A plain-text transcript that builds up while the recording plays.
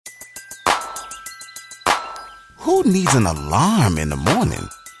Who needs an alarm in the morning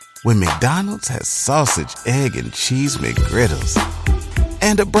when McDonald's has sausage, egg, and cheese McGriddles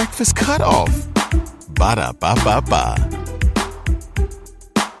and a breakfast cutoff? Ba-da-ba-ba-ba.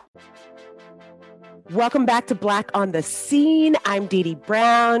 Welcome back to Black on the Scene. I'm Dee Dee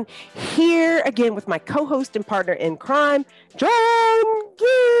Brown, here again with my co-host and partner in crime, Jenkins.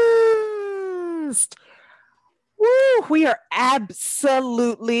 Woo, we are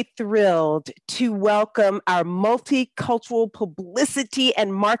absolutely thrilled to welcome our multicultural publicity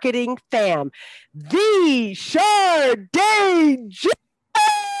and marketing fam, the Chardae Show.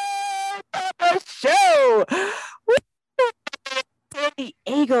 San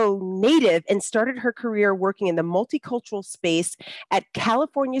Diego native and started her career working in the multicultural space at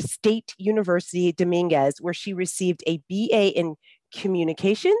California State University, Dominguez, where she received a BA in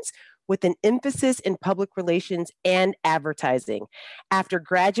communications with an emphasis in public relations and advertising. After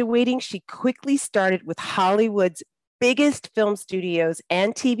graduating, she quickly started with Hollywood's biggest film studios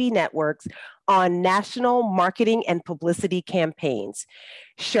and TV networks on national marketing and publicity campaigns.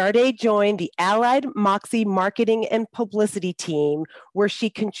 Chardae joined the Allied Moxie marketing and publicity team, where she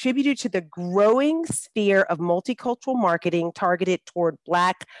contributed to the growing sphere of multicultural marketing targeted toward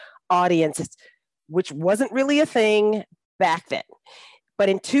Black audiences, which wasn't really a thing back then. But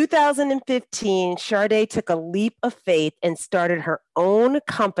in 2015, Chardae took a leap of faith and started her own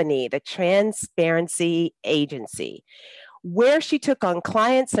company, the Transparency Agency, where she took on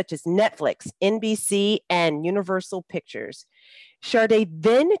clients such as Netflix, NBC, and Universal Pictures. Chardae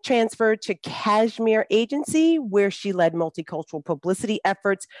then transferred to Cashmere Agency, where she led multicultural publicity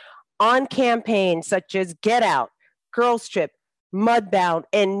efforts on campaigns such as Get Out, Girls Trip, Mudbound,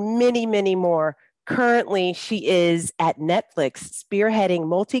 and many, many more. Currently, she is at Netflix, spearheading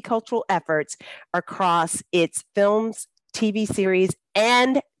multicultural efforts across its films, TV series,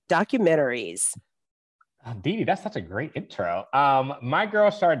 and documentaries. Dee Dee, that's such a great intro. My girl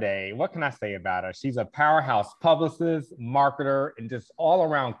Chardae, what can I say about her? She's a powerhouse publicist, marketer, and just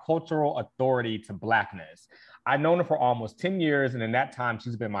all-around cultural authority to Blackness. I've known her for almost 10 years, and in that time,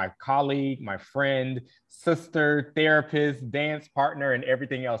 she's been my colleague, my friend, sister, therapist, dance partner, and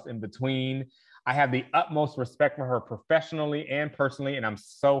everything else in between. I have the utmost respect for her professionally and personally, and I'm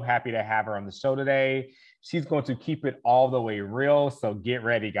so happy to have her on the show today. She's going to keep it all the way real, so get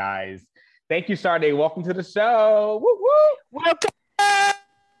ready, guys. Thank you, Chardae. Welcome to the show. Woo woo.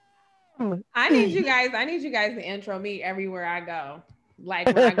 Welcome. I need you guys to intro me everywhere I go. Like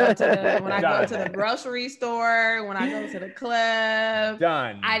when I go to the grocery store, when I go to the club.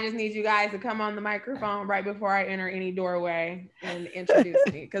 Done. I just need you guys to come on the microphone right before I enter any doorway and introduce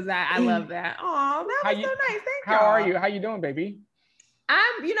me, because I love that. Oh, that was so nice. Thank you. How are you? How you doing, baby?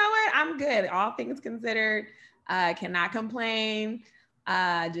 You know what? I'm good. All things considered, cannot complain.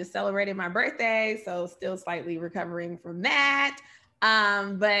 Just celebrated my birthday, so still slightly recovering from that.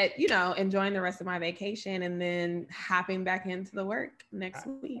 But enjoying the rest of my vacation and then hopping back into the work next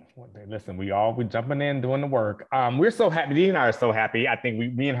week. Listen, we jumping in, doing the work. We're so happy. Dee and I are so happy. I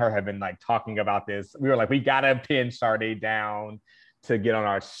think me and her have been like talking about this. We were like, we gotta pin Chardae down to get on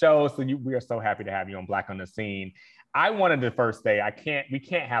our show. So we are so happy to have you on Black on the Scene. I wanted to first say, we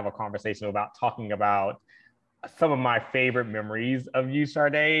can't have a conversation about talking about some of my favorite memories of you,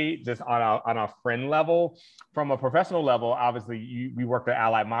 Chardae, just on a friend level. From a professional level, obviously, we worked at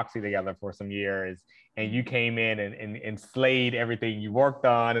Allied Moxie together for some years, and you came in and slayed everything you worked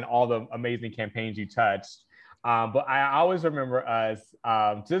on and all the amazing campaigns you touched. But I always remember us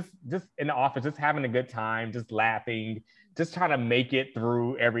just in the office, just having a good time, just laughing, just trying to make it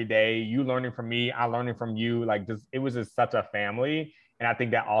through every day. You learning from me, I learning from you. Like, it was just such a family. And I think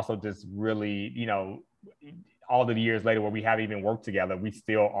that also just really, all the years later where we haven't even worked together, we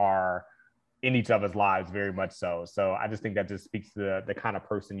still are in each other's lives very much so. So I just think that just speaks to the kind of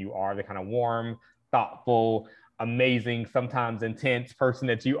person you are, the kind of warm, thoughtful, amazing, sometimes intense person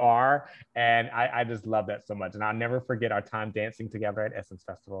that you are. And I just love that so much. And I'll never forget our time dancing together at Essence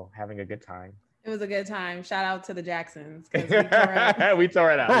Festival, having a good time. It was a good time. Shout out to the Jacksons. We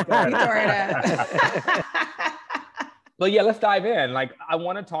tore it up. But yeah, let's dive in. Like, I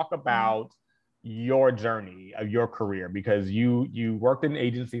want to talk about your journey of your career, because you worked in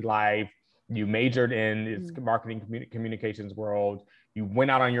agency life, you majored in its marketing communications world, you went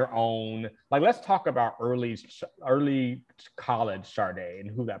out on your own. Like, let's talk about early college Chardae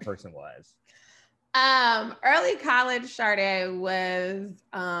and who that person was. Early college Chardae was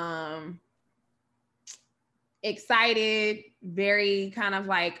excited, very kind of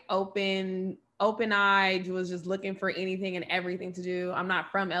like open-eyed, was just looking for anything and everything to do. I'm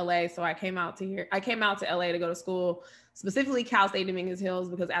not from LA, so I came out to LA to go to school. specifically Cal State Dominguez Hills,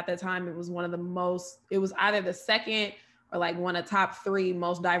 because at the time it was it was either the second or like one of the top 3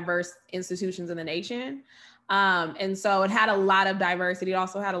 most diverse institutions in the nation. And so it had a lot of diversity. It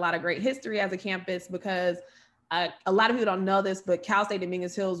also had a lot of great history as a campus, because a lot of people don't know this, but Cal State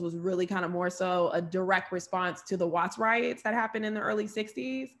Dominguez Hills was really kind of more so a direct response to the Watts riots that happened in the early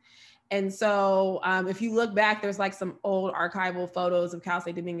 60s. And so if you look back, there's like some old archival photos of Cal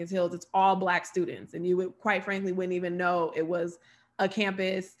State Dominguez Hills. It's all Black students. And you would, quite frankly, wouldn't even know it was a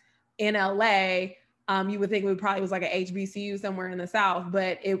campus in LA. You would think it probably was like a HBCU somewhere in the South,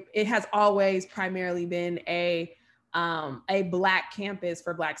 but it has always primarily been a Black campus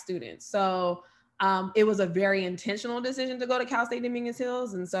for Black students. So it was a very intentional decision to go to Cal State Dominguez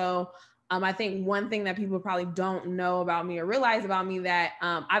Hills. And so I think one thing that people probably don't know about me or realize about me, that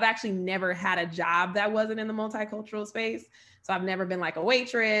I've actually never had a job that wasn't in the multicultural space. So I've never been like a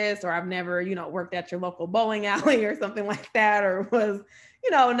waitress, or I've never, worked at your local bowling alley or something like that, or was,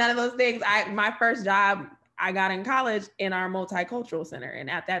 none of those things. My first job I got in college in our multicultural center. And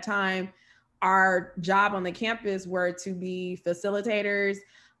at that time, our job on the campus were to be facilitators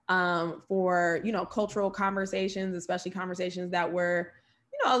for, cultural conversations, especially conversations that were,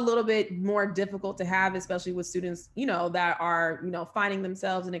 a little bit more difficult to have, especially with students, that are, finding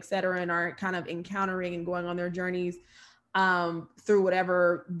themselves and et cetera, and are kind of encountering and going on their journeys through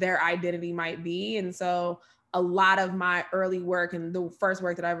whatever their identity might be. And so a lot of my early work, and the first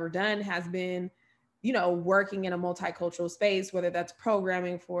work that I've ever done, has been, working in a multicultural space, whether that's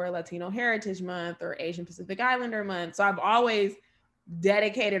programming for Latino Heritage Month or Asian Pacific Islander Month. So I've always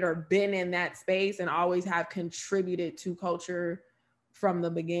dedicated or been in that space, and always have contributed to culture from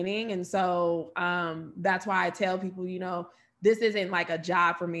the beginning. And so that's why I tell people, this isn't like a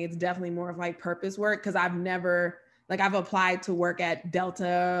job for me. It's definitely more of like purpose work, because I've applied to work at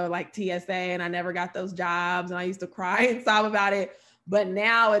Delta, like TSA, and I never got those jobs. And I used to cry and sob about it. But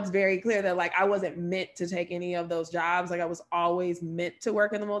now it's very clear that like I wasn't meant to take any of those jobs. Like I was always meant to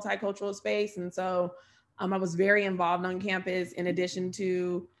work in the multicultural space. And so I was very involved on campus. In addition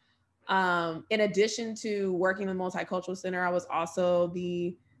to working in the multicultural center, I was also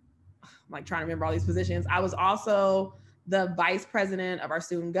trying to remember all these positions. I was also the vice president of our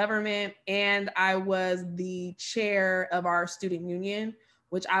student government, and I was the chair of our student union,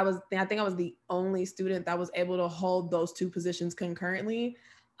 which I think I was the only student that was able to hold those 2 positions concurrently.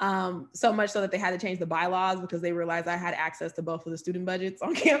 So much so that they had to change the bylaws, because they realized I had access to both of the student budgets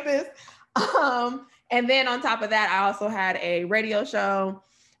on campus. And then on top of that, I also had a radio show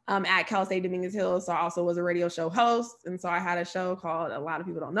at Cal State Dominguez Hills. So I also was a radio show host. And so I had a show called, a lot of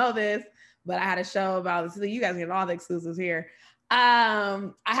people don't know this, but I had a show about, so you guys get all the exclusives here.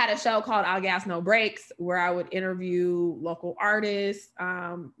 I had a show called All Gas No Breaks, where I would interview local artists,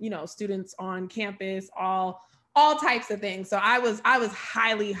 students on campus, all types of things. So I was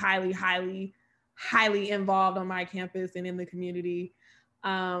highly, highly, highly, highly involved on my campus and in the community.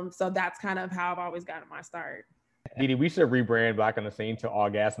 So that's kind of how I've always gotten my start. Didi, we should rebrand Black on the Scene to All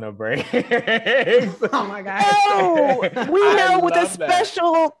Gas No Breaks. Oh my God. Oh, we know with a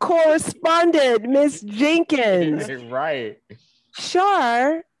special correspondent, Miss Jenkins. Right.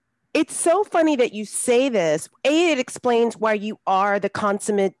 Char, it's so funny that you say this. It explains why you are the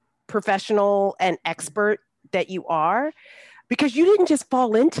consummate professional and expert that you are, because you didn't just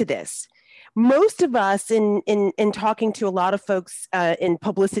fall into this. Most of us in talking to a lot of folks in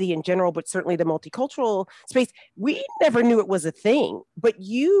publicity in general, but certainly the multicultural space, we never knew it was a thing. But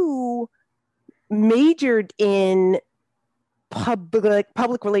you majored in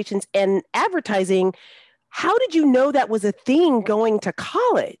public relations and advertising. How did you know that was a thing going to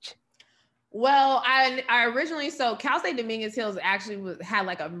college? Well, I originally, so Cal State Dominguez Hills actually had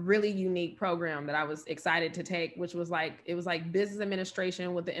like a really unique program that I was excited to take, which was it was like business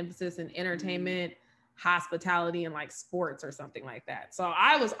administration with the emphasis in entertainment, hospitality, and like sports or something like that. So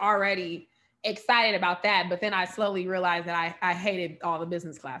I was already excited about that, but then I slowly realized that I hated all the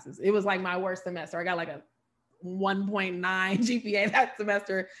business classes. It was like my worst semester. I got like a 1.9 GPA that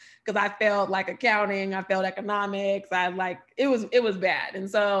semester because I failed like accounting, I failed economics. It was bad. And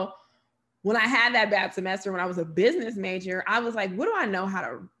so when I had that bad semester, when I was a business major, I was like, what do I know how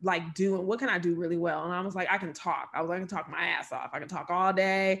to like do? And what can I do really well? And I was like, I can talk. I can talk my ass off. I can talk all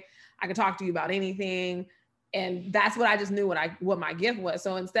day. I can talk to you about anything. And that's what I just knew what my gift was.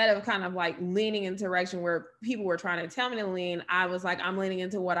 So instead of kind of like leaning into a direction where people were trying to tell me to lean, I was like, I'm leaning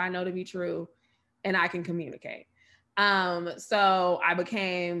into what I know to be true and I can communicate. So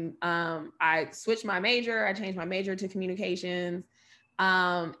I switched my major. I changed my major to communications.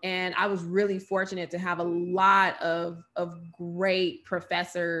 And I was really fortunate to have a lot of great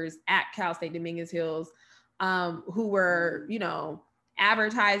professors at Cal State Dominguez Hills who were,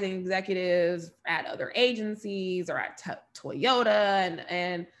 advertising executives at other agencies or at Toyota.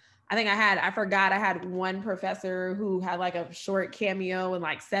 And I think I had one professor who had like a short cameo and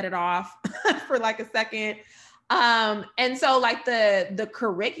like set it off for like a second. And so like the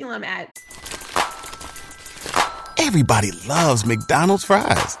curriculum at Everybody loves McDonald's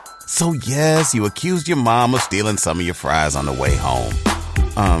fries. So yes, you accused your mom of stealing some of your fries on the way home.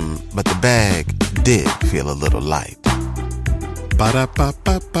 But the bag did feel a little light.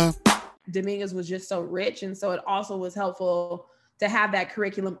 Ba-da-ba-ba-ba. Dominguez was just so rich. And so it also was helpful to have that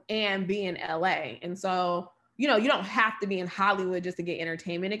curriculum and be in LA. And so, you don't have to be in Hollywood just to get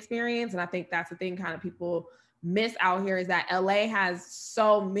entertainment experience. And I think that's the thing kind of people miss out here is that LA has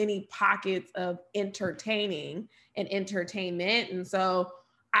so many pockets of entertaining and entertainment. And so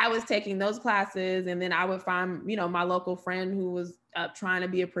I was taking those classes and then I would find, my local friend who was trying to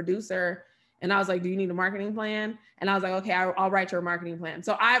be a producer. And I was like, do you need a marketing plan? And I was like, okay, I'll write your marketing plan.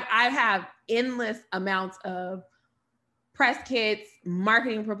 So I have endless amounts of press kits,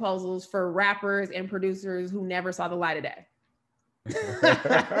 marketing proposals for rappers and producers who never saw the light of day.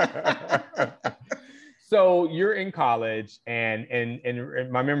 So you're in college and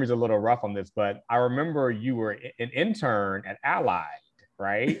my memory's a little rough on this, but I remember you were an intern at Allied,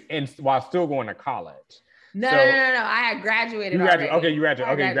 right? And while still going to college. No. I had graduated. You graduated. Okay, you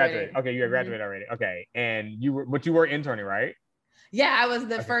graduated. Okay, you graduated. Okay, you had graduated already. Okay, and you were interning, right? Yeah, I was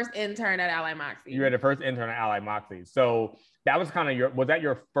the first intern at Allied Moxie. You were the first intern at Allied Moxie. So that was kind of was that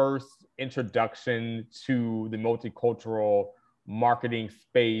your first introduction to the multicultural marketing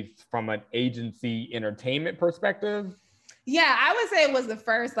space from an agency entertainment perspective? Yeah, I would say it was the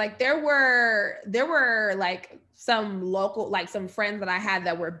first. Like there were like some local, like some friends that I had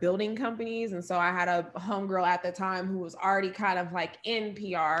that were building companies. And so I had a homegirl at the time who was already kind of like in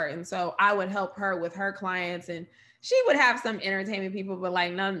PR. And so I would help her with her clients and she would have some entertainment people, but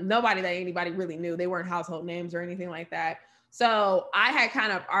like nobody that anybody really knew. They weren't household names or anything like that. So I had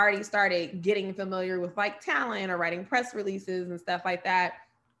kind of already started getting familiar with like talent or writing press releases and stuff like that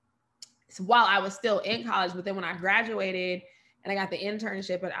while I was still in college. But then when I graduated and I got the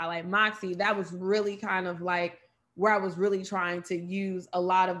internship at Allied Moxie, that was really kind of like where I was really trying to use a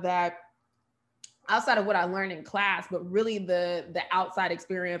lot of that outside of what I learned in class, but really the outside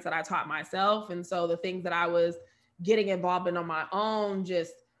experience that I taught myself. And so the things that I was getting involved in on my own,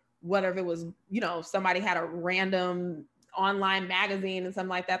 just whatever it was, somebody had a random online magazine and something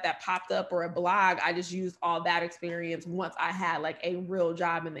like that popped up or a blog. I just used all that experience once I had like a real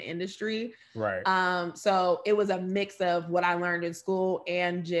job in the industry. Right. So it was a mix of what I learned in school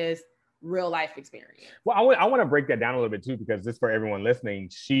and just real life experience. Well, I want to break that down a little bit too, because this for everyone listening,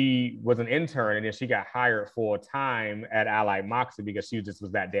 she was an intern and then she got hired full time at Allied Moxie because she just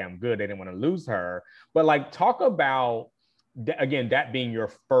was that damn good. They didn't want to lose her. But like, talk about again, that being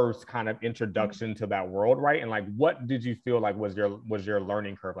your first kind of introduction to that world, right? And like, what did you feel like was your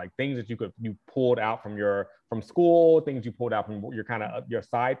learning curve? Like things that you pulled out from school, things you pulled out from your kind of your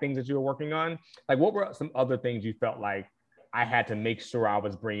side things that you were working on. Like, what were some other things you felt like I had to make sure I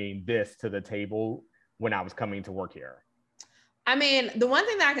was bringing this to the table when I was coming to work here? I mean, the one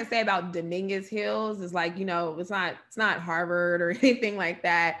thing that I can say about Dominguez Hills is like, it's not Harvard or anything like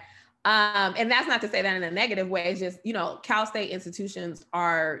that. And that's not to say that in a negative way. It's just, Cal State institutions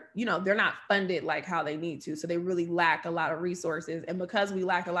are, they're not funded like how they need to. So they really lack a lot of resources. And because we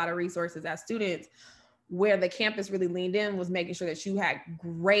lack a lot of resources as students, where the campus really leaned in was making sure that you had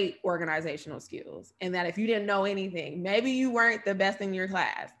great organizational skills. And that if you didn't know anything, maybe you weren't the best in your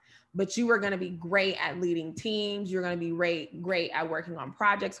class, but you were going to be great at leading teams. You're going to be great at working on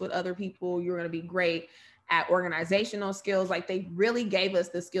projects with other people. You're going to be great at organizational skills. Like they really gave us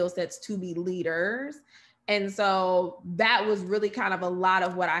the skill sets to be leaders. And so that was really kind of a lot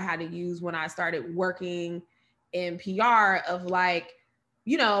of what I had to use when I started working in PR of like,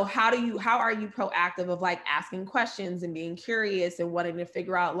 how are you proactive of like asking questions and being curious and wanting to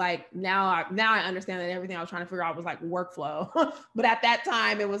figure out like, now I understand that everything I was trying to figure out was like workflow, but at that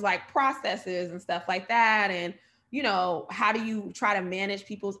time it was like processes and stuff like that. And how do you try to manage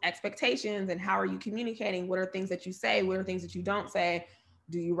people's expectations and how are you communicating? What are things that you say? What are things that you don't say?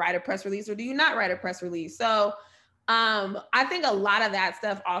 Do you write a press release or do you not write a press release? So I think a lot of that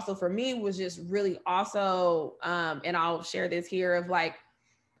stuff also for me was just really also, and I'll share this here of like,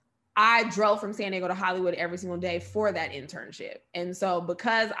 I drove from San Diego to Hollywood every single day for that internship. And so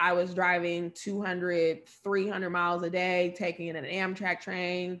because I was driving 200, 300 miles a day, taking an Amtrak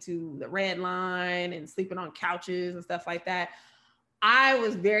train to the Red Line and sleeping on couches and stuff like that, I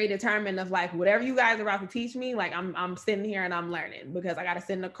was very determined of like, whatever you guys are about to teach me, like I'm sitting here and I'm learning because I got to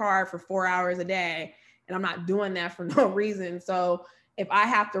sit in the car for 4 hours a day and I'm not doing that for no reason. So if I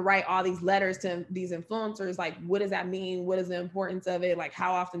have to write all these letters to these influencers, like, what does that mean? What is the importance of it? Like,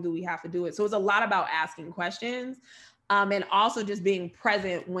 how often do we have to do it? So it's a lot about asking questions. And also just being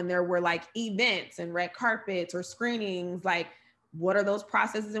present when there were like events and red carpets or screenings, like what are those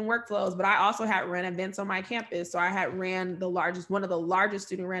processes and workflows? But I also had ran events on my campus. So I had ran one of the largest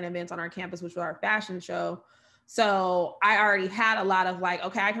student ran events on our campus, which was our fashion show. So I already had a lot of like,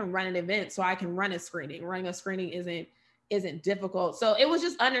 okay, I can run an event, so I can run a screening. Running a screening isn't difficult. So it was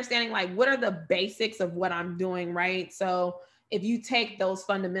just understanding like, what are the basics of what I'm doing, right? So if you take those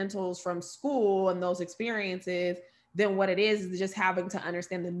fundamentals from school and those experiences, then what it is just having to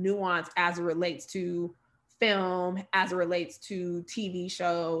understand the nuance as it relates to film, as it relates to TV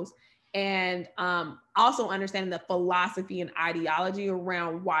shows, and also understanding the philosophy and ideology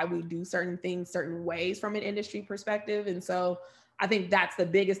around why we do certain things certain ways from an industry perspective. And so I think that's the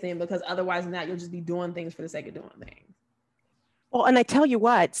biggest thing, because otherwise than that, you'll just be doing things for the sake of doing things. Well, and I tell you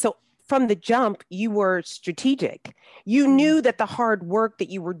what, so from the jump, you were strategic. You knew that the hard work that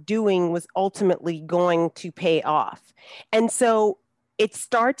you were doing was ultimately going to pay off. And so it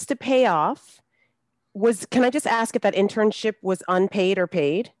starts to pay off. Can I just ask if that internship was unpaid or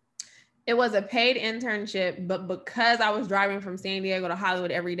paid? It was a paid internship, but because I was driving from San Diego to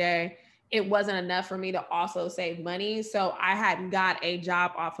Hollywood every day, it wasn't enough for me to also save money. So I had got a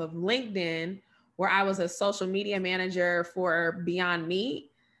job off of LinkedIn where I was a social media manager for Beyond Meat.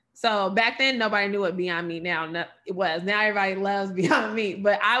 So back then, nobody knew what Beyond Meat was. Now everybody loves Beyond Meat,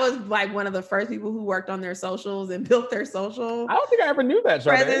 but I was like one of the first people who worked on their socials and built their social. I don't think I ever knew that,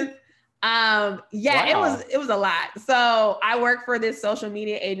 Chardae. Wow. It was a lot. So I worked for this social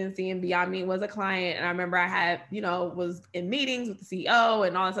media agency, and Beyond Meat was a client. And I remember I had, was in meetings with the CEO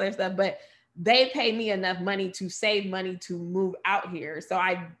and all this other stuff, but they paid me enough money to save money to move out here. So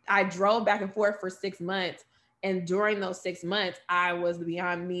I drove back and forth for 6 months. And during those 6 months, I was the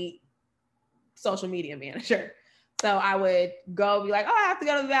Beyond Meat social media manager. So I would go be like, oh, I have to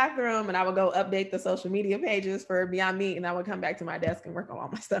go to the bathroom. And I would go update the social media pages for Beyond Meat. And I would come back to my desk and work on all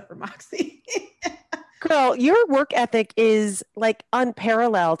my stuff for Moxie. Girl, your work ethic is like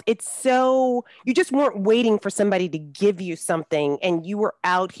unparalleled. You just weren't waiting for somebody to give you something, and you were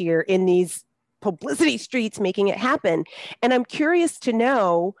out here in these publicity streets making it happen. And I'm curious to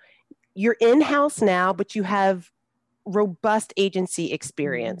know, you're in-house now, but you have robust agency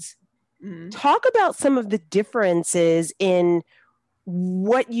experience. Mm-hmm. Talk about some of the differences in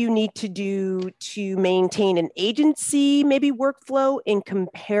what you need to do to maintain an agency, maybe workflow, in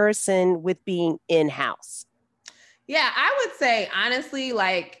comparison with being in-house. Yeah, I would say honestly,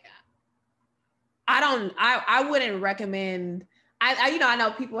 like, I wouldn't recommend, I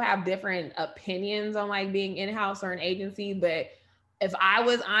know people have different opinions on like being in-house or an agency, but if I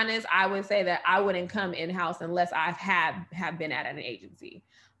was honest, I would say that I wouldn't come in-house unless I have been at an agency.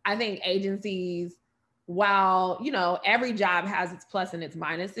 I think agencies, while, every job has its plus and its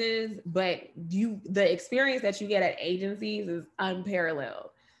minuses, but the experience that you get at agencies is unparalleled.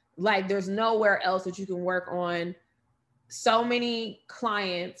 Like, there's nowhere else that you can work on so many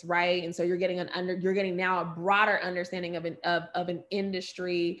clients, right? And so you're getting now a broader understanding of an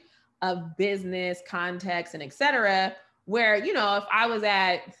industry, of business context, and et cetera, where, if I was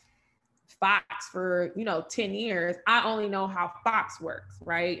at Fox for, 10 years, I only know how Fox works,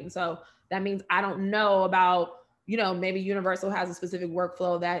 right? And so that means I don't know about, maybe Universal has a specific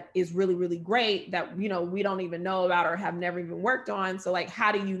workflow that is really, really great that, we don't even know about or have never even worked on. So like,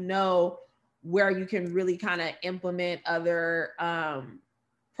 how do you know where you can really kind of implement other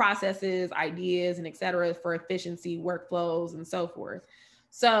processes, ideas, and et cetera for efficiency, workflows, and so forth?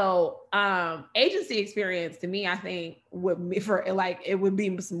 So agency experience to me, I think it would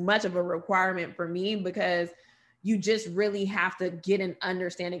be much of a requirement for me, because you just really have to get an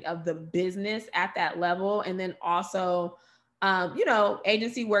understanding of the business at that level. And then also,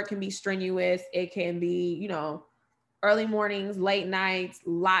 agency work can be strenuous. It can be, early mornings, late nights,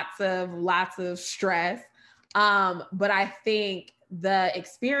 lots of stress. But I think the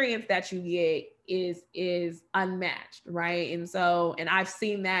experience that you get is unmatched, right? And I've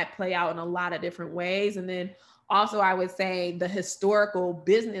seen that play out in a lot of different ways. And then also I would say the historical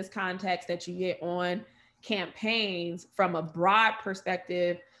business context that you get on campaigns from a broad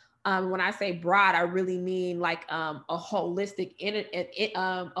perspective. When I say broad, I really mean like a holistic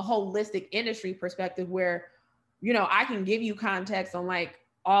industry perspective where, I can give you context on like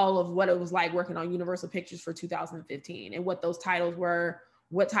all of what it was like working on Universal Pictures for 2015 and what those titles were,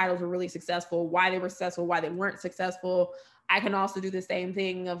 what titles were really successful, why they were successful, why they weren't successful. I can also do the same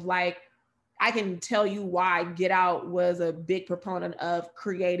thing of like, I can tell you why Get Out was a big proponent of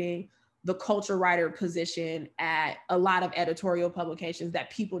creating the culture writer position at a lot of editorial publications that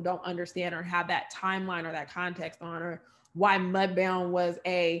people don't understand or have that timeline or that context on, or why Mudbound was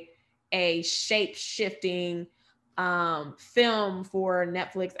a shape-shifting film for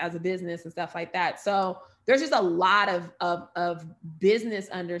Netflix as a business and stuff like that. So there's just a lot of business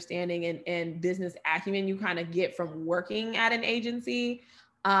understanding and business acumen you kind of get from working at an agency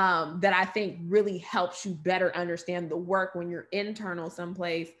that I think really helps you better understand the work when you're internal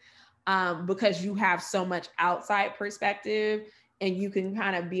someplace, because you have so much outside perspective and you can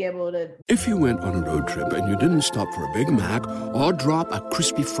kind of be able to. If you went on a road trip and you didn't stop for a Big Mac or drop a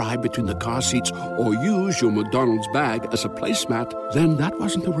crispy fry between the car seats or use your McDonald's bag as a placemat, then that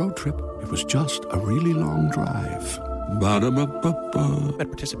wasn't a road trip. It was just a really long drive. Ba-da-ba-ba-ba. At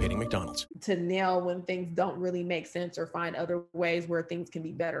participating McDonald's. To nail when things don't really make sense or find other ways where things can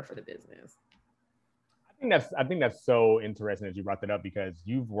be better for the business. I think that's so interesting that you brought that up, because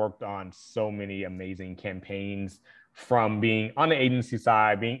you've worked on so many amazing campaigns, from being on the agency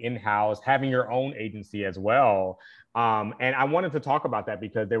side, being in-house, having your own agency as well. And I wanted to talk about that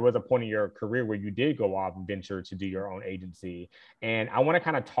because there was a point in your career where you did go off and venture to do your own agency. And I want to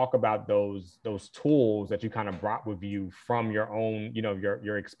kind of talk about those tools that you kind of brought with you from your own,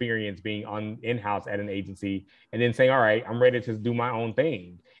 your experience being in-house at an agency, and then saying, all right, I'm ready to do my own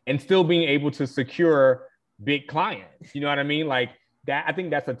thing, and still being able to secure big clients. You know what I mean? Like that, I think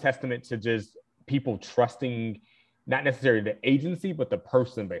that's a testament to just people trusting not necessarily the agency, but the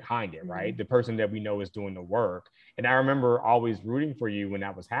person behind it, right? The person that we know is doing the work. And I remember always rooting for you when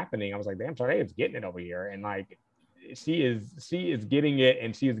that was happening. I was like, damn, Chardae is getting it over here. And like, she is getting it,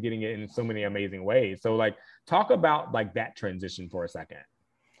 and she is getting it in so many amazing ways. So like, talk about like that transition for a second.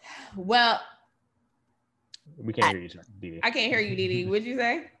 Well, we can't hear you, Didi. I can't hear you, Didi. What'd you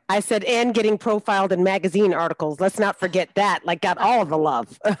say? I said, and getting profiled in magazine articles. Let's not forget that. Like, got all the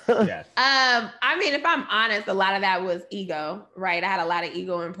love. Yes. I mean, if I'm honest, a lot of that was ego, right? I had a lot of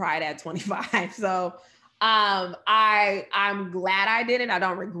ego and pride at 25. So I'm glad I did it. I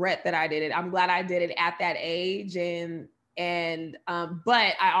don't regret that I did it. I'm glad I did it at that age.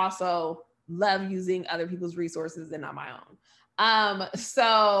 But I also love using other people's resources and not my own.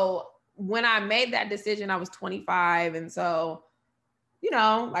 So when I made that decision, I was 25. And so,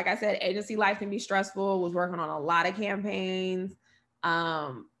 like I said, agency life can be stressful, was working on a lot of campaigns,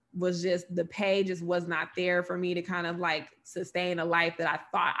 the pay just was not there for me to kind of like sustain a life that I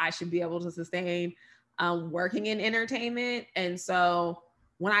thought I should be able to sustain working in entertainment. And so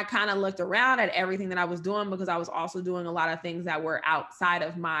when I kind of looked around at everything that I was doing, because I was also doing a lot of things that were outside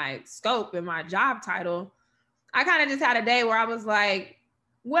of my scope and my job title, I kind of just had a day where I was like,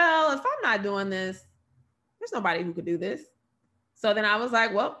 well, if I'm not doing this, there's nobody who could do this. So then I was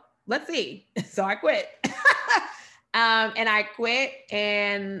like, well, let's see. So I quit. And I quit,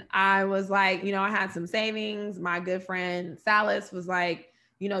 and I was like, I had some savings. My good friend Salas was like,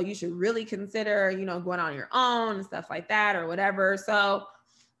 you should really consider, going on your own and stuff like that or whatever. So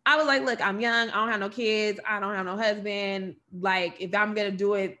I was like, look, I'm young. I don't have no kids. I don't have no husband. Like, if I'm going to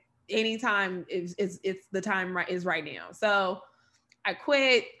do it anytime, it's the time is right now. So I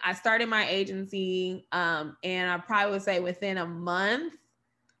quit. I started my agency, and I probably would say within a month,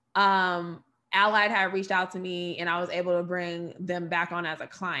 Allied had reached out to me, and I was able to bring them back on as a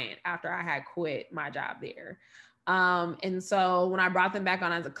client after I had quit my job there. And so when I brought them back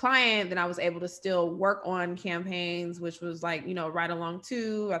on as a client, then I was able to still work on campaigns, which was like, Right Along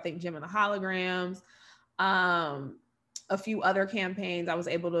 2, I think Jim and the Holograms, a few other campaigns. I was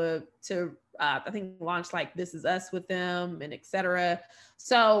able to I think launch like This Is Us with them and et cetera.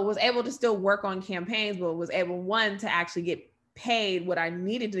 So was able to still work on campaigns, but was able, one, to actually get paid what I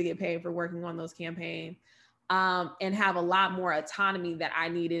needed to get paid for working on those campaigns, and have a lot more autonomy that I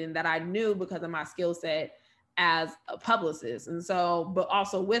needed and that I knew because of my skill set as a publicist. And so, but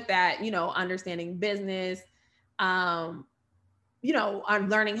also with that, understanding business, I'm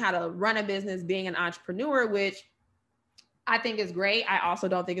learning how to run a business, being an entrepreneur, which I think is great. I also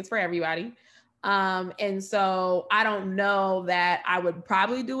don't think it's for everybody. And so I don't know that I would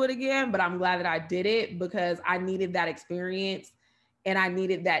probably do it again, but I'm glad that I did it because I needed that experience and I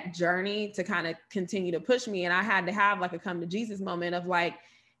needed that journey to kind of continue to push me. And I had to have like a come to Jesus moment of like,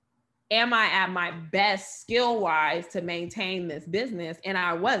 am I at my best skill wise to maintain this business? And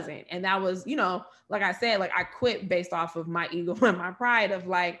I wasn't. And that was, like I said, like I quit based off of my ego and my pride of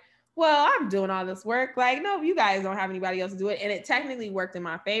like, well, I'm doing all this work. Like, no, you guys don't have anybody else to do it. And it technically worked in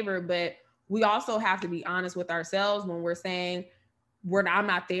my favor, but we also have to be honest with ourselves when we're saying I'm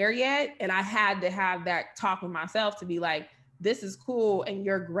not there yet. And I had to have that talk with myself to be like, this is cool and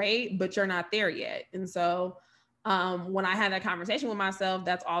you're great, but you're not there yet. And so When I had that conversation with myself,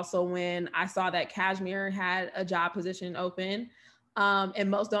 that's also when I saw that Cashmere had a job position open. And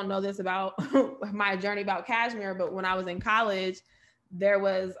most don't know this about my journey about Cashmere, but when I was in college,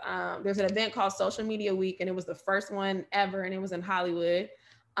 there's an event called Social Media Week, and it was the first one ever, and it was in Hollywood.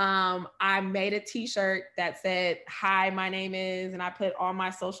 I made a t-shirt that said, "Hi, my name is," and I put all my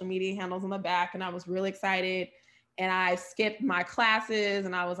social media handles on the back, and I was really excited. And I skipped my classes,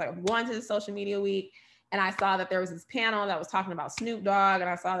 and I was like, I'm going to the Social Media Week. And I saw that there was this panel that was talking about Snoop Dogg, and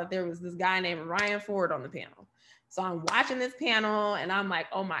I saw that there was this guy named Ryan Ford on the panel. So I'm watching this panel, and I'm like,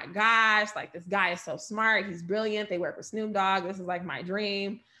 oh my gosh, like this guy is so smart. He's brilliant. They work with Snoop Dogg. This is like my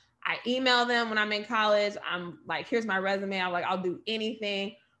dream. I email them when I'm in college. I'm like, here's my resume. I'm like, I'll do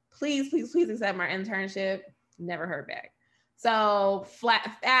anything. Please, please, please accept my internship. Never heard back. So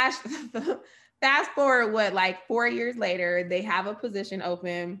fast forward, like 4 years later, they have a position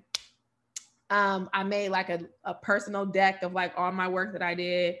open. I made like a personal deck of like all my work that I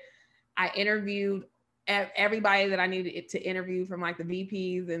did. I interviewed everybody that I needed to interview, from like the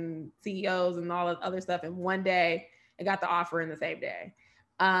VPs and CEOs and all the other stuff. And one day I got the offer in the same day.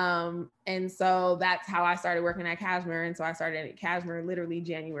 And so that's how I started working at Cashmere. And so I started at Cashmere literally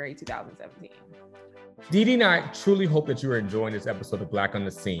January 2017. Dee and I truly hope that you are enjoying this episode of Black on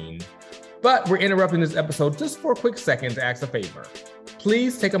the Scene, but we're interrupting this episode just for a quick second to ask a favor.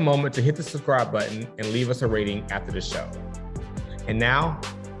 Please take a moment to hit the subscribe button and leave us a rating after the show. And now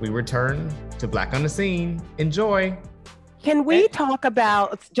we return to Black on the Scene. Enjoy. Can we talk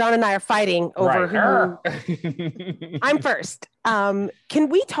about, John and I are fighting over who, I'm first. Can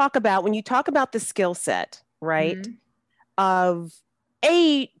we talk about, when you talk about the skill set, right, of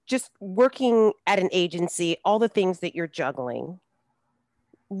just working at an agency, all the things that you're juggling,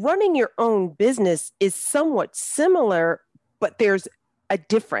 running your own business is somewhat similar, but there's a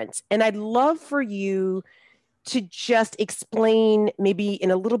difference. And I'd love for you to just explain maybe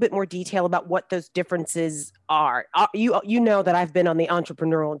in a little bit more detail about what those differences are. You know that I've been on the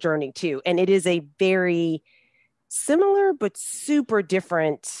entrepreneurial journey too, and it is a very similar but super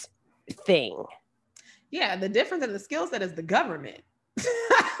different thing. Yeah, the difference in the skill set is the government.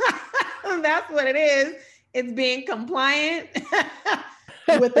 That's what it is. It's being compliant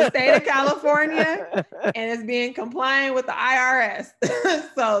with the state of California, and it's being compliant with the IRS.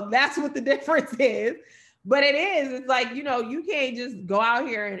 So that's what the difference is. But it's like, you can't just go out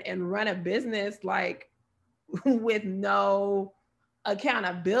here and run a business like with no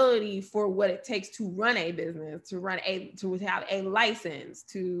accountability for what it takes to run a business, to have a license,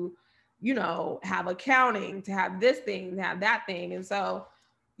 to, have accounting, to have this thing, to have that thing. And so,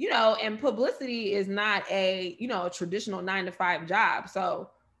 and publicity is not a traditional 9-to-5 job.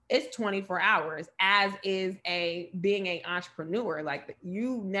 So it's 24 hours, as is being an entrepreneur. Like,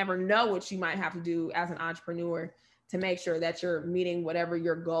 you never know what you might have to do as an entrepreneur to make sure that you're meeting whatever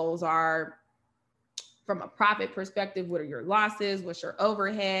your goals are from a profit perspective. What are your losses? What's your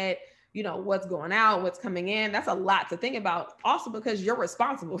overhead? What's going out, what's coming in. That's a lot to think about, also because you're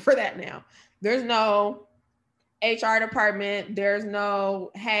responsible for that now. There's no HR department. There's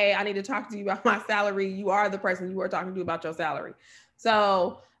no, hey, I need to talk to you about my salary. You are the person you are talking to about your salary.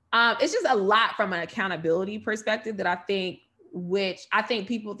 So it's just a lot from an accountability perspective that I think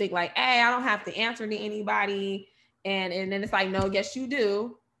people think like, hey, I don't have to answer to anybody. And then it's like, no, yes, you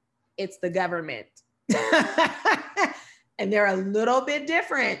do. It's the government. And they're a little bit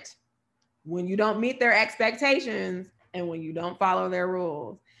different when you don't meet their expectations and when you don't follow their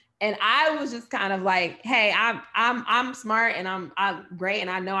rules. And I was just kind of like, hey, I'm smart and I'm great and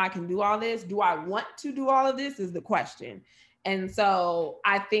I know I can do all this. Do I want to do all of this is the question. And so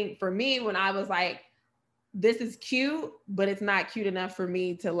I think for me, when I was like, this is cute, but it's not cute enough for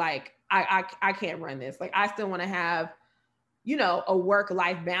me to like, I can't run this. Like, I still want to have, a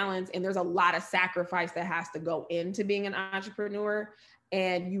work-life balance. And there's a lot of sacrifice that has to go into being an entrepreneur.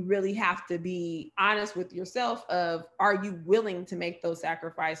 And you really have to be honest with yourself of, are you willing to make those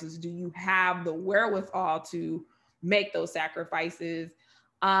sacrifices? Do you have the wherewithal to make those sacrifices?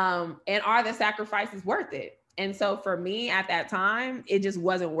 And are the sacrifices worth it? And so for me at that time, it just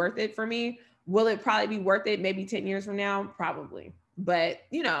wasn't worth it for me. Will it probably be worth it maybe 10 years from now? Probably. But,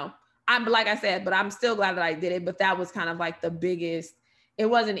 like I said, but I'm still glad that I did it. But that was kind of like the biggest, it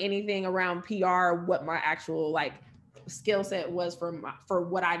wasn't anything around PR, what my actual like skill set was for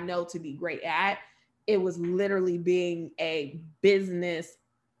what I know to be great at. It was literally being a business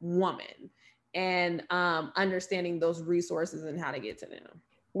woman and understanding those resources and how to get to them.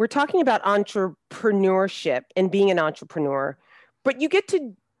 We're talking about entrepreneurship and being an entrepreneur, but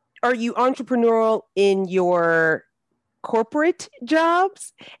are you entrepreneurial in your corporate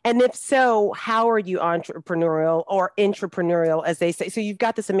jobs? And if so, how are you entrepreneurial or intrapreneurial, as they say? So you've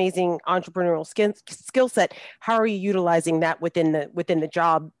got this amazing entrepreneurial skill set. How are you utilizing that within the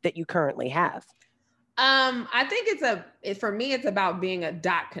job that you currently have? I think for me, it's about being a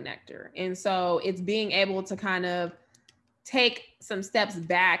dot connector. And so it's being able to kind of take some steps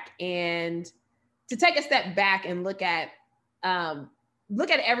back and to take a step back and look at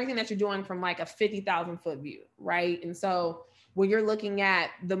everything that you're doing from like a 50,000 foot view, right? And so when you're looking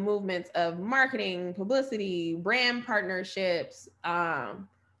at the movements of marketing, publicity, brand partnerships,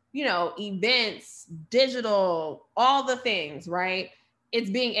 events, digital, all the things, right? It's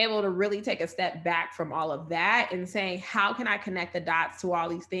being able to really take a step back from all of that and saying, how can I connect the dots to all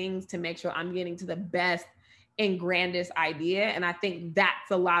these things to make sure I'm getting to the best and grandest idea? And I think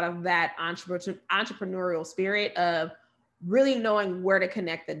that's a lot of that entrepreneurial spirit of really knowing where to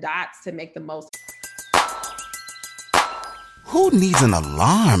connect the dots to make the most. Who needs an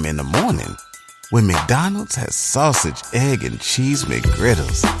alarm in the morning when McDonald's has sausage, egg, and cheese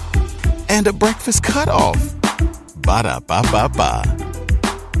McGriddles and a breakfast cutoff? Ba-da-ba-ba-ba.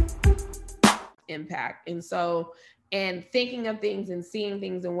 Impact. And thinking of things and seeing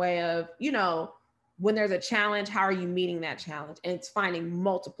things in way of, when there's a challenge, how are you meeting that challenge? And it's finding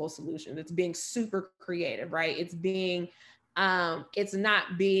multiple solutions. It's being super creative, right? It's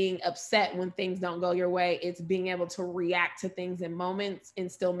not being upset when things don't go your way. It's being able to react to things in moments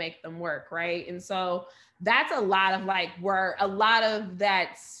and still make them work, right? And so that's a lot of like where a lot of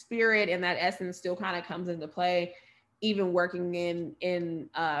that spirit and that essence still kind of comes into play, even working in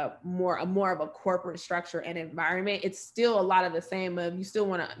more of a corporate structure and environment. It's still a lot of the same of you still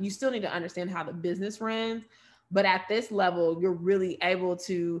need to understand how the business runs, but at this level, you're really able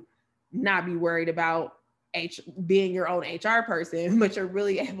to not be worried about being your own HR person, but you're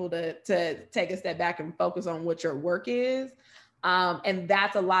really able to take a step back and focus on what your work is. And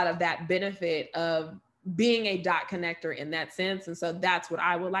that's a lot of that benefit of being a dot connector in that sense. And so that's what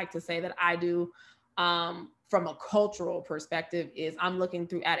I would like to say that I do from a cultural perspective is I'm looking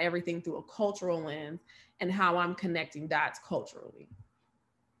at everything through a cultural lens and how I'm connecting dots culturally.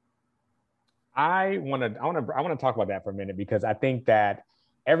 I want to talk about that for a minute, because I think that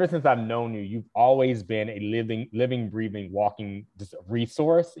ever since I've known you, you've always been a living, breathing, walking just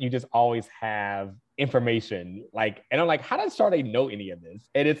resource. You just always have information. And I'm like, how does Chardae know any of this?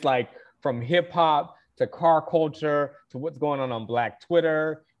 And it's like from hip hop to car culture to what's going on Black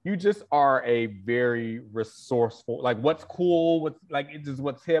Twitter. You just are a very resourceful, like what's cool,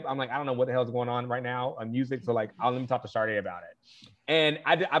 what's hip. I'm like, I don't know what the hell's going on right now on music. So let me talk to Chardae about it. And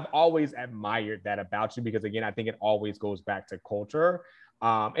I've always admired that about you, because again, I think it always goes back to culture.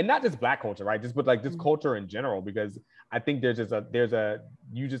 And not just Black culture, right? But just culture in general, because I think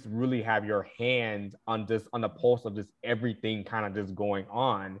you just really have your hand on the pulse of just everything kind of just going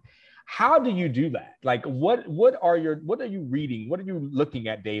on. How do you do that? Like, what are you reading? What are you looking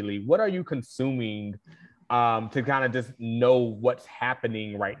at daily? What are you consuming to kind of just know what's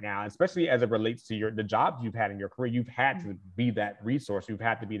happening right now, especially as it relates to the jobs you've had in your career? You've had to be that resource. You've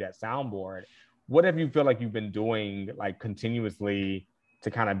had to be that soundboard. What have you feel like you've been doing like continuously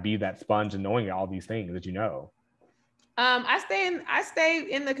to kind of be that sponge and knowing all these things that you know? I stay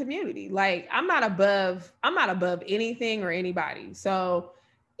in the community. Like I'm not above anything or anybody. So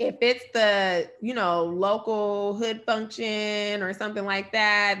if it's the, local hood function or something like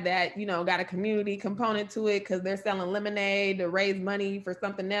that, got a community component to it because they're selling lemonade to raise money for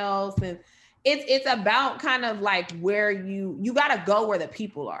something else. And it's about kind of like where you got to go where the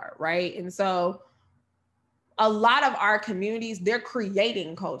people are, right? And so a lot of our communities, they're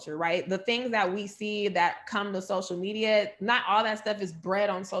creating culture, right? The things that we see that come to social media, not all that stuff is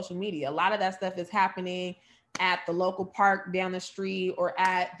bred on social media. A lot of that stuff is happening at the local park down the street, or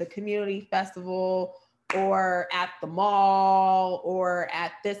at the community festival, or at the mall, or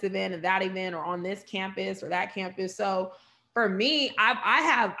at this event and that event, or on this campus or that campus. So for me,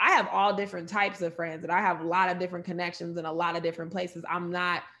 I have all different types of friends, and I have a lot of different connections in a lot of different places. I'm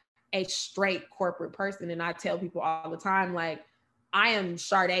not a straight corporate person. And I tell people all the time, like, I am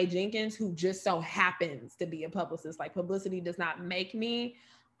Chardae Jenkins, who just so happens to be a publicist. Like, publicity does not make me.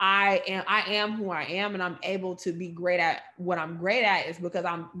 I am who I am, and I'm able to be great at what I'm great at is because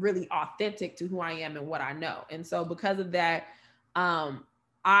I'm really authentic to who I am and what I know. And so because of that, like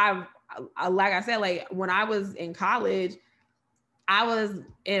I said, like when I was in college, I was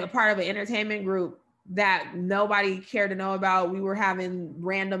in a part of an entertainment group that nobody cared to know about. We were having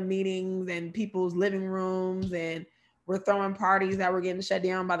random meetings in people's living rooms, and we're throwing parties that were getting shut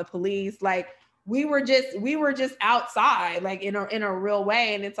down by the police. Like we were just outside, like in a real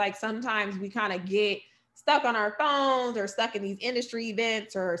way. And it's like, sometimes we kind of get stuck on our phones or stuck in these industry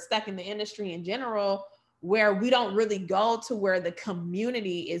events or stuck in the industry in general, where we don't really go to where the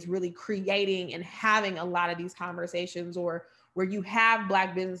community is really creating and having a lot of these conversations, or where you have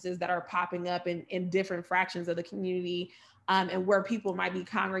Black businesses that are popping up in different fractions of the community, and where people might be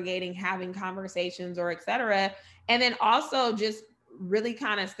congregating, having conversations, or et cetera. And then also just really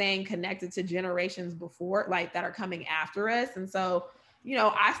kind of staying connected to generations before, like that are coming after us. And so, you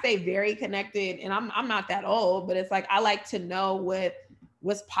know, I stay very connected, and I'm not that old, but it's like, I like to know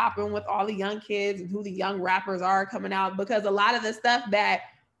what's popping with all the young kids and who the young rappers are coming out, because a lot of the stuff that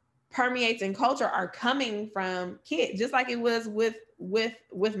permeates in culture are coming from kids, just like it was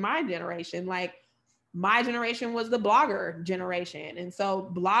with my generation. Like, my generation was the blogger generation. And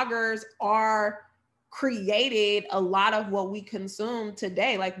so bloggers are created a lot of what we consume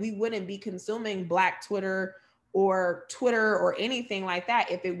today. Like, we wouldn't be consuming Black Twitter or anything like that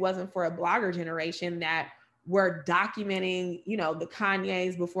if it wasn't for a blogger generation that were documenting, you know, the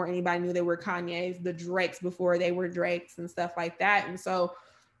Kanyes before anybody knew they were Kanyes, the Drakes before they were Drakes, and stuff like that. And so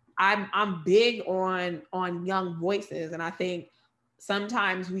I'm big on young voices. And I think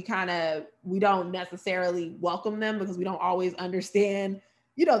sometimes we don't necessarily welcome them because we don't always understand,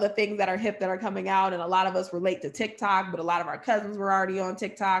 you know, the things that are hip that are coming out. And a lot of us relate to TikTok, but a lot of our cousins were already on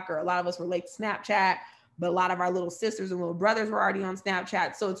TikTok, or a lot of us relate to Snapchat, but a lot of our little sisters and little brothers were already on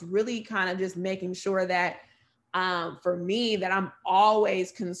Snapchat. So it's really kind of just making sure that for me, that I'm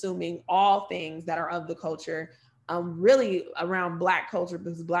always consuming all things that are of the culture, really around Black culture,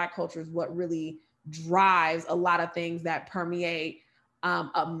 because Black culture is what really drives a lot of things that permeate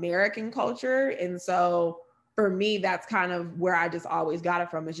American culture. And so for me, that's kind of where I just always got it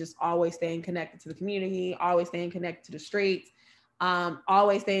from, is just always staying connected to the community, always staying connected to the streets,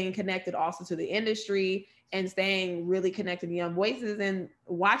 always staying connected also to the industry, and staying really connected to young voices. And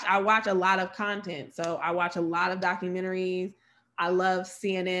I watch a lot of content. So I watch a lot of documentaries. I love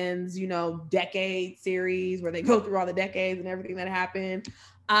CNN's, you know, decade series where they go through all the decades and everything that happened.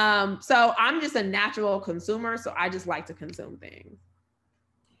 So I'm just a natural consumer. So I just like to consume things.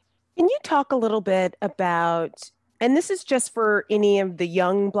 Can you talk a little bit about, and this is just for any of the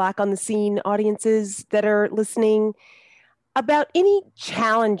young Black on the Scene audiences that are listening, about any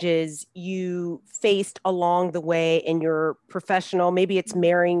challenges you faced along the way in your professional, maybe it's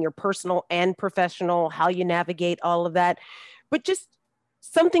marrying your personal and professional, how you navigate all of that, but just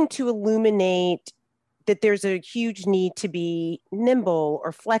something to illuminate that there's a huge need to be nimble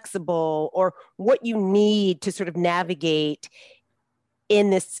or flexible, or what you need to sort of navigate in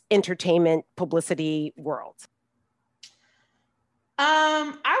this entertainment publicity world.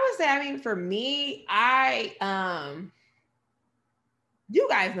 I would say, I mean, for me, you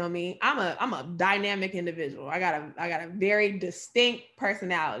guys know me. I'm a dynamic individual. I got a very distinct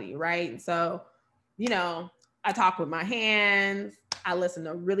personality, right? And so, you know, I talk with my hands. I listen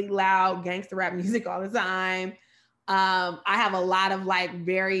to really loud gangster rap music all the time. I have a lot of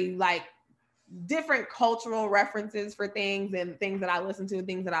very different cultural references for things, and things that I listen to,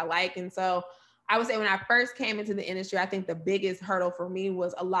 things that I like. And so I would say when I first came into the industry, I think the biggest hurdle for me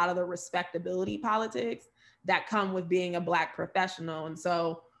was a lot of the respectability politics that come with being a Black professional. And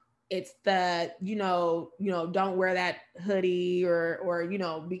so it's the, don't wear that hoodie, or,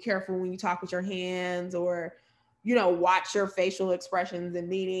 be careful when you talk with your hands, or, watch your facial expressions in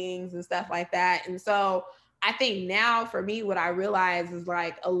meetings and stuff like that. And so I think now for me, what I realize is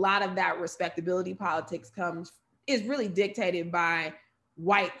a lot of that respectability politics is really dictated by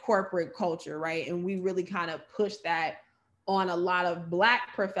white corporate culture, right? And we really kind of push that on a lot of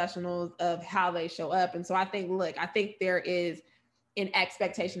Black professionals of how they show up. And so I think there is an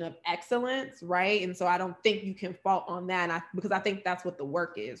expectation of excellence, right? And so I don't think you can fault on that, because I think that's what the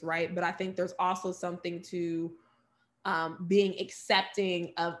work is, right? But I think there's also something to being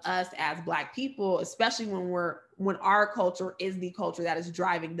accepting of us as Black people, especially when our culture is the culture that is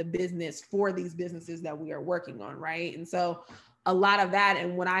driving the business for these businesses that we are working on, right? And so a lot of that,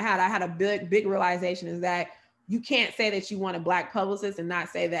 and when I had a big realization, is that you can't say that you want a Black publicist and not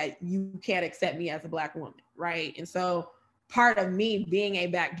say that you can't accept me as a Black woman, right? And so part of me being a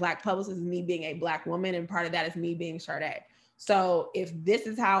Black publicist is me being a Black woman, and part of that is me being Chardae. So if this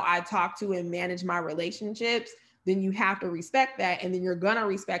is how I talk to and manage my relationships, then you have to respect that, and then you're gonna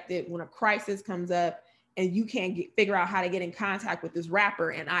respect it when a crisis comes up and you can't figure out how to get in contact with this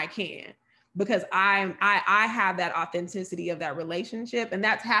rapper, and I can, because I have that authenticity of that relationship. And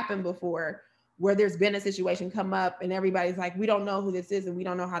that's happened before, where there's been a situation come up and everybody's like, we don't know who this is and we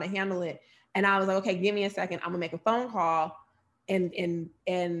don't know how to handle it. And I was like, okay, give me a second. I'm gonna make a phone call and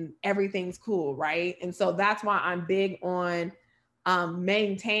everything's cool, right? And so that's why I'm big on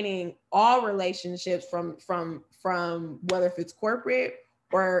maintaining all relationships from whether if it's corporate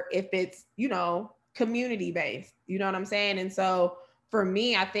or if it's, you know, community based, you know what I'm saying? And so for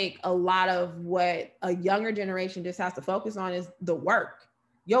me, I think a lot of what a younger generation just has to focus on is the work.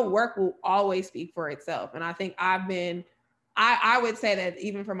 Your work will always speak for itself. And I think I would say that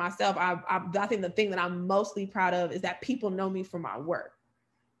even for myself, I think the thing that I'm mostly proud of is that people know me for my work.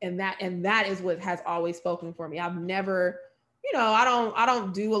 And that is what has always spoken for me. I've never, you know, I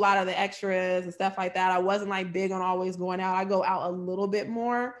don't do a lot of the extras and stuff like that. I wasn't like big on always going out. I go out a little bit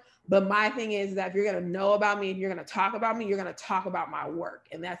more. But my thing is that if you're going to know about me, if you're going to talk about me, you're going to talk about my work.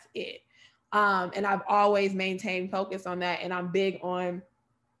 And that's it. And I've always maintained focus on that. And I'm big on,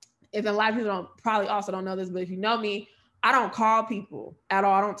 if a lot of people probably also don't know this, but if you know me, I don't call people at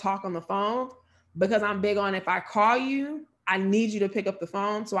all. I don't talk on the phone because I'm big on, if I call you, I need you to pick up the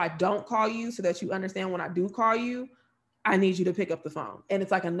phone. So I don't call you so that you understand when I do call you, I need you to pick up the phone. And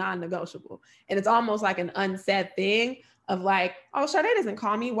it's like a non-negotiable. And it's almost like an unsaid thing of like, oh, Chardae doesn't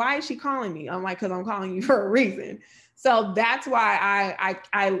call me. Why is she calling me? I'm like, because I'm calling you for a reason. So that's why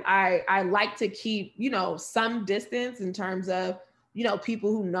I like to keep, you know, some distance in terms of, you know,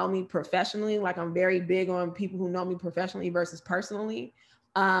 people who know me professionally. Like I'm very big on people who know me professionally versus personally.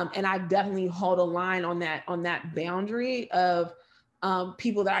 And I definitely hold a line on that boundary of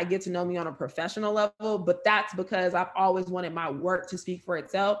people that I get to know me on a professional level, but that's because I've always wanted my work to speak for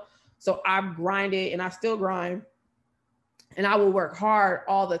itself. So I've grinded and I still grind and I will work hard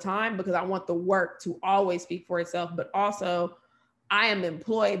all the time because I want the work to always speak for itself, but also I am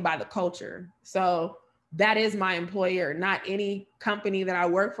employed by the culture. So that is my employer, not any company that I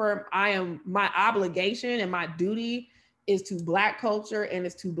work for. My obligation and my duty is to Black culture and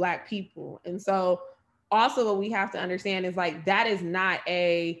it's to Black people. And so also what we have to understand is like, that is not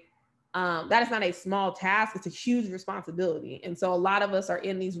a small task. It's a huge responsibility. And so a lot of us are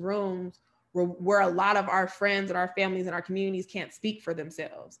in these rooms where a lot of our friends and our families and our communities can't speak for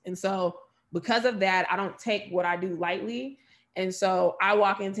themselves. And so because of that, I don't take what I do lightly. And so I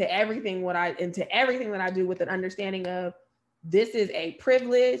walk into everything that I do with an understanding of this is a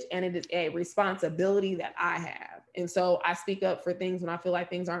privilege and it is a responsibility that I have. And so I speak up for things when I feel like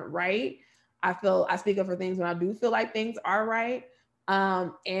things aren't right. I speak up for things when I do feel like things are right.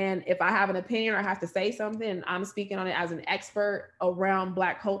 And if I have an opinion or I have to say something, I'm speaking on it as an expert around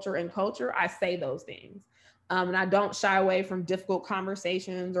Black culture and culture, I say those things. And I don't shy away from difficult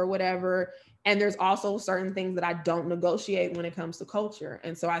conversations or whatever. And there's also certain things that I don't negotiate when it comes to culture.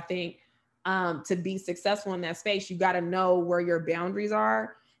 And so I think to be successful in that space, you got to know where your boundaries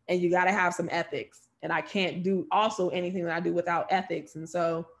are and you got to have some ethics. And I can't do also anything that I do without ethics. And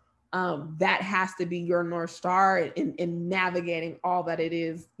so that has to be your North Star in navigating all that it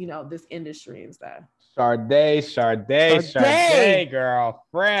is, you know, this industry and stuff. Chardae,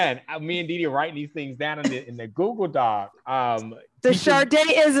 girlfriend. Me and Didi writing these things down in the Google Doc. The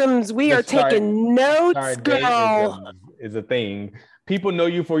Chardae-isms, we are taking notes, girl. Is a thing. People know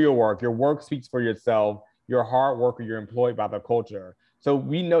you for your work. Your work speaks for yourself. You're a hard worker. You're employed by the culture. So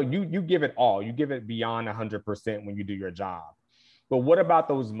we know you give it all. You give it beyond 100% when you do your job. But what about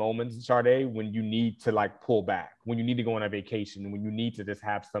those moments, Chardae, when you need to like pull back, when you need to go on a vacation, when you need to just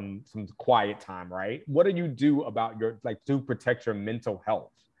have some quiet time, right? What do you do about to protect your mental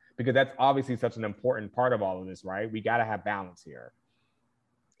health? Because that's obviously such an important part of all of this, right? We got to have balance here.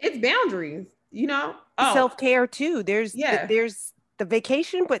 It's boundaries, you know? Self-care too. There's the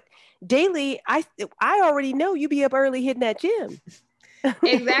vacation, but daily, I already know you be up early hitting that gym.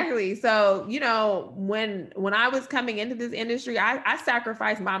 Exactly. So, you know, when I was coming into this industry, I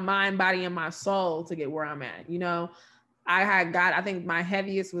sacrificed my mind, body, and my soul to get where I'm at. You know, I think my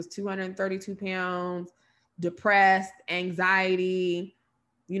heaviest was 232 pounds, depressed, anxiety,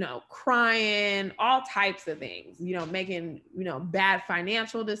 you know, crying, all types of things, you know, making, you know, bad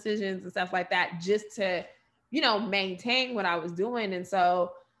financial decisions and stuff like that, just to, you know, maintain what I was doing. And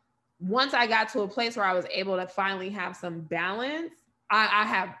so once I got to a place where I was able to finally have some balance, I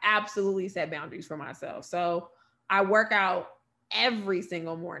have absolutely set boundaries for myself. So I work out every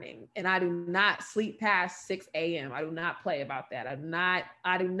single morning and I do not sleep past 6 a.m. I do not play about that. I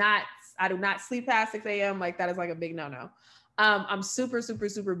do not sleep past 6 a.m. Like that is like a big no-no. I'm super, super,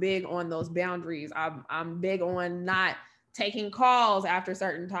 super big on those boundaries. I'm big on not taking calls after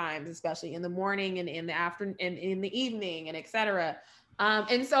certain times, especially in the morning and in the afternoon and in the evening and et cetera.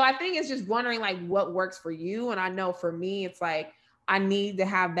 And so I think it's just wondering like what works for you. And I know for me, it's like, I need to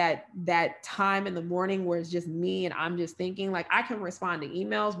have that time in the morning where it's just me and I'm just thinking. Like I can respond to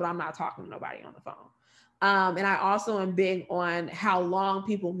emails, but I'm not talking to nobody on the phone. And I also am big on how long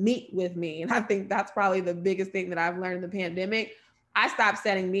people meet with me. And I think that's probably the biggest thing that I've learned in the pandemic. I stopped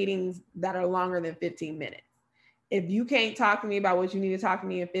setting meetings that are longer than 15 minutes. If you can't talk to me about what you need to talk to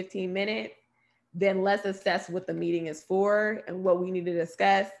me in 15 minutes, then let's assess what the meeting is for and what we need to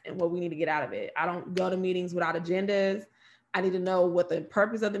discuss and what we need to get out of it. I don't go to meetings without agendas. I need to know what the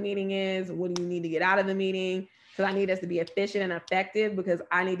purpose of the meeting is. What do you need to get out of the meeting? Because I need us to be efficient and effective, because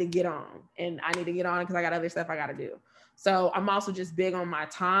I need to get on, and I need to get on because I got other stuff I got to do. So I'm also just big on my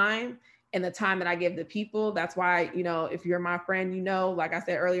time and the time that I give to people. That's why, you know, if you're my friend, you know, like I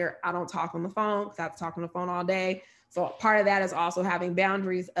said earlier, I don't talk on the phone because I have to talk on the phone all day. So part of that is also having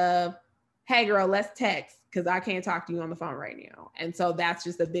boundaries of, hey girl, let's text because I can't talk to you on the phone right now. And so that's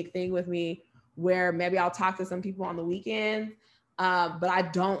just a big thing with me, where maybe I'll talk to some people on the weekend, but I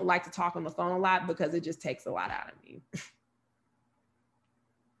don't like to talk on the phone a lot because it just takes a lot out of me.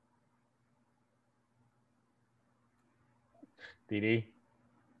 Dee.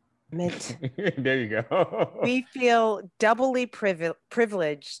 Mint. There you go. We feel doubly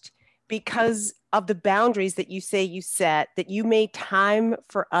privileged because of the boundaries that you say you set, that you made time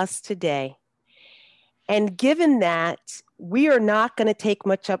for us today. And given that, we are not going to take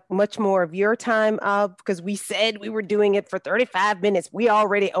much more of your time up, because we said we were doing it for 35 minutes. We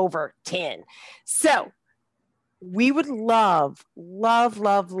already over 10. So we would love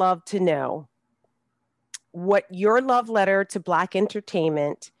to know what your love letter to Black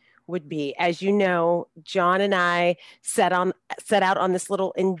entertainment would be. As you know, John and I set out on this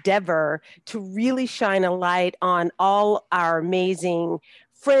little endeavor to really shine a light on all our amazing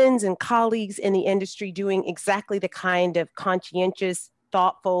friends and colleagues in the industry doing exactly the kind of conscientious,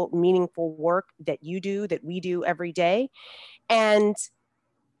 thoughtful, meaningful work that you do, that we do every day. And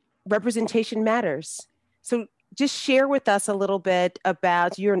representation matters. So just share with us a little bit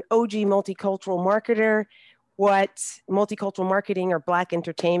about, you're an OG multicultural marketer, what multicultural marketing or Black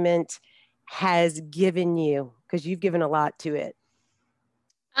entertainment has given you, because you've given a lot to it.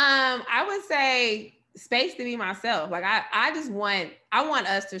 I would say space to be myself. Like I want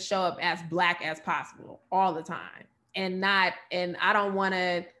us to show up as Black as possible all the time, and I don't want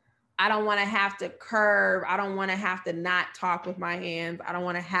to have to curve. I don't want to have to not talk with my hands. I don't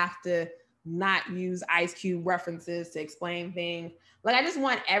want to have to not use Ice Cube references to explain things. Like, I just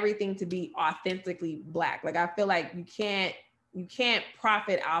want everything to be authentically Black. Like, I feel like you can't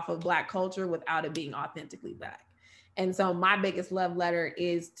profit off of Black culture without it being authentically Black. And so my biggest love letter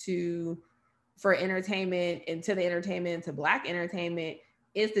is for entertainment, and to the entertainment, to Black entertainment,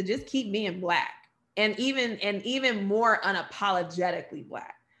 is to just keep being Black, and even more unapologetically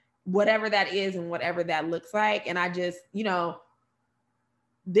Black, whatever that is and whatever that looks like. And I just, you know,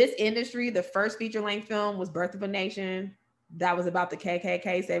 this industry, the first feature length film was Birth of a Nation. That was about the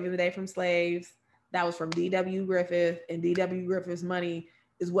KKK saving the day from slaves. That was from D.W. Griffith, and D.W. Griffith's money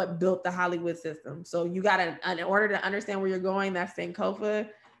is what built the Hollywood system. So you gotta, in order to understand where you're going, that's Sankofa,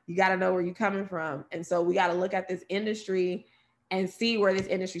 you gotta know where you're coming from. And so we gotta look at this industry and see where this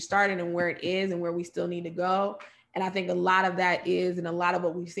industry started and where it is and where we still need to go. And I think a lot of that is, and a lot of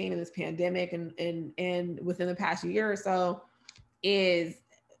what we've seen in this pandemic and within the past year or so, is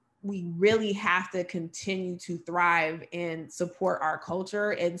we really have to continue to thrive and support our culture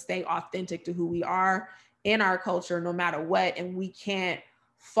and stay authentic to who we are in our culture, no matter what. And we can't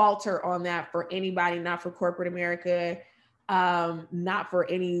falter on that for anybody, not for corporate America, not for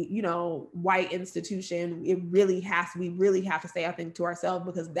any, you know, white institution. We really have to stay authentic to ourselves,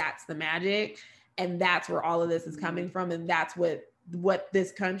 because that's the magic. And that's where all of this is coming from. And that's what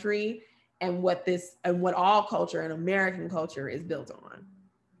this country and what all culture and American culture is built on.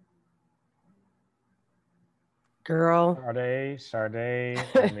 Girl. Chardae.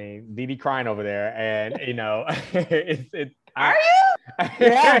 I mean, Dee crying over there, and you know, Are you?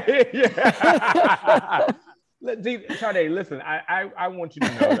 Yeah. Yeah. Chardae, listen, I want you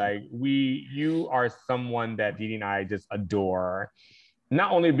to know, like, you are someone that Dee and I just adore.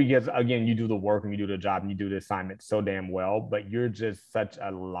 Not only because, again, you do the work and you do the job and you do the assignment so damn well, but you're just such a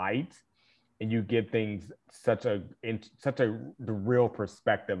light, and you give things the real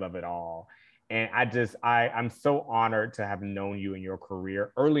perspective of it all. And I'm so honored to have known you in your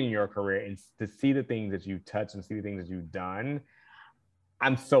career, early in your career, and to see the things that you've touched and see the things that you've done.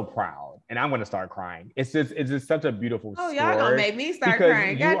 I'm so proud, and I'm going to start crying. It's just such a beautiful story. Oh, y'all gonna make me start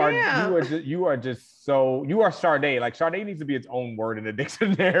crying. You are Chardae. Like, Chardae needs to be its own word in the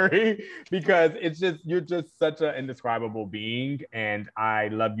dictionary, because you're just such an indescribable being, and I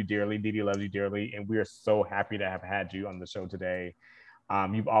love you dearly. Dee loves you dearly, and we are so happy to have had you on the show today.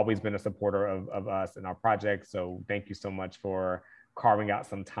 'You've always been a supporter of us and our project, so thank you so much for carving out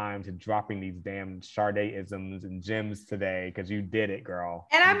some time to dropping these damn Chardae-isms and gems today, because you did it, girl.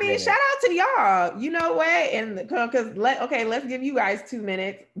 And I mean, shout out to y'all. You know what? And because let's give you guys 2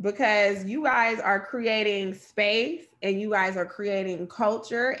 minutes, because you guys are creating space and you guys are creating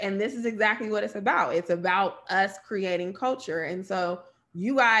culture. And this is exactly what it's about. It's about us creating culture. And so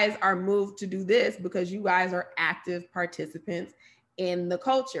you guys are moved to do this because you guys are active participants in the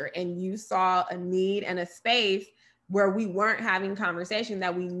culture. And you saw a need and a space where we weren't having conversation,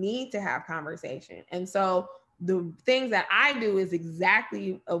 that we need to have conversation. And so the things that I do is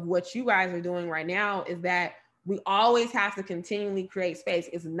exactly of what you guys are doing right now, is that we always have to continually create space.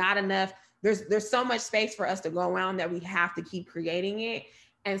 It's not enough. There's so much space for us to go around that we have to keep creating it.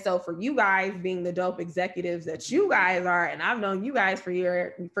 And so for you guys being the dope executives that you guys are, and I've known you guys for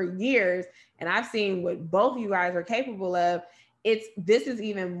years, and I've seen what both of you guys are capable of, this is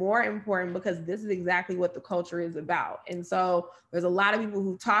even more important because this is exactly what the culture is about. And so there's a lot of people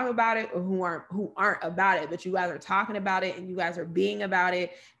who talk about it or who aren't about it, but you guys are talking about it and you guys are being about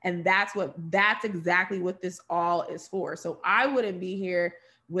it. And that's exactly what this all is for. So I wouldn't be here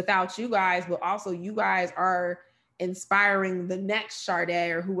without you guys, but also you guys are inspiring the next Chardae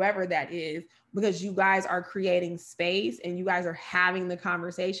or whoever that is, because you guys are creating space and you guys are having the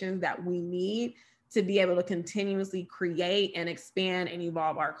conversations that we need to be able to continuously create and expand and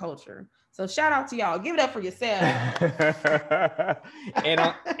evolve our culture. So shout out to y'all. Give it up for yourself.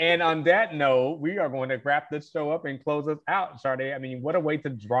 and on that note, we are going to wrap this show up and close us out, Chardae. I mean, what a way to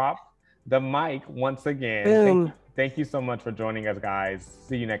drop the mic once again. Boom. Thank you so much for joining us, guys.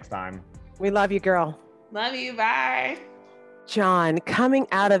 See you next time. We love you, girl. Love you. Bye. John, coming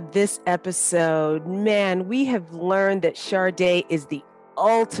out of this episode, man, we have learned that Chardae is the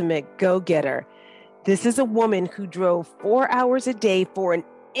ultimate go-getter. This is a woman who drove 4 hours a day for an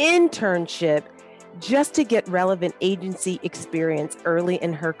internship just to get relevant agency experience early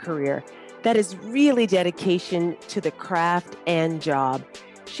in her career. That is really dedication to the craft and job.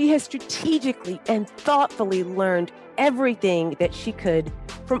 She has strategically and thoughtfully learned everything that she could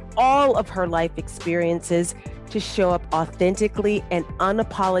from all of her life experiences to show up authentically and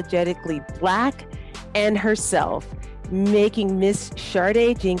unapologetically Black and herself, making Miss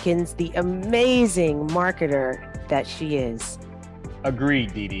Chardae Jenkins the amazing marketer that she is.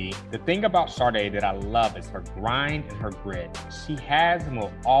 Agreed, Dee Dee. The thing about Chardae that I love is her grind and her grit. She has and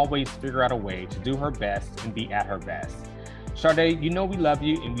will always figure out a way to do her best and be at her best. Chardae, you know we love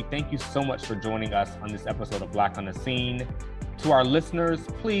you and we thank you so much for joining us on this episode of Black on the Scene. To our listeners,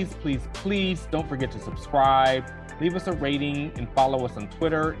 please, please, please don't forget to subscribe, leave us a rating, and follow us on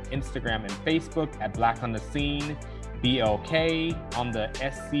Twitter, Instagram, and Facebook at Black on the Scene. BLK on the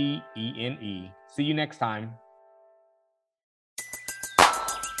SCENE. See you next time.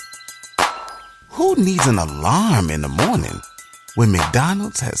 Who needs an alarm in the morning when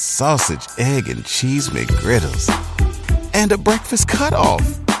McDonald's has sausage, egg, and cheese McGriddles and a breakfast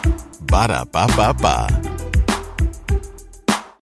cutoff? Ba-da-ba-ba-ba.